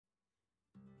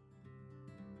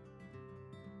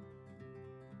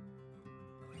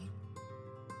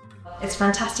It's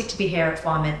fantastic to be here at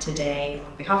FarmEd today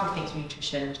on behalf of Think Through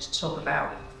Nutrition to talk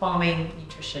about farming,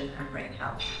 nutrition and brain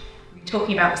health. We've been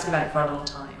talking about this event for a long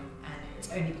time and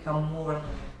it's only become more and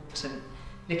more important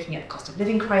looking at the cost of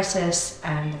living crisis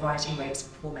and the rising rates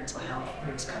of poor mental health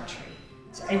in this country.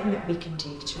 So anything that we can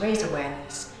do to raise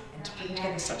awareness and to bring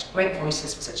together such great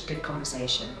voices for such good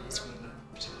conversation is really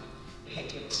important. We hope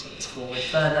to be able to take this forward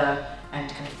further and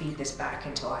to kind of feed this back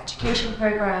into our education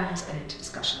programs and into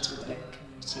discussions with the local community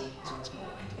as well as more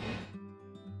widely.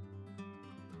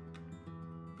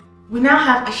 We now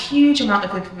have a huge amount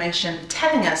of information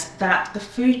telling us that the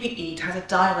food we eat has a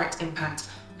direct impact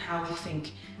on how we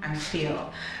think and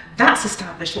feel. That's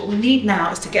established. What we need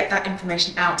now is to get that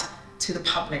information out to the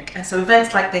public. And so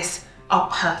events like this are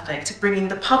perfect, bringing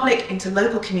the public into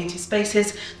local community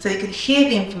spaces so they can hear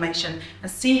the information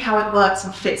and see how it works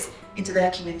and fits into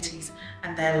their communities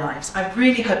and their lives. I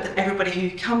really hope that everybody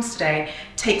who comes today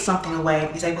takes something away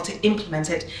and is able to implement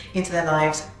it into their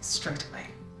lives straight away.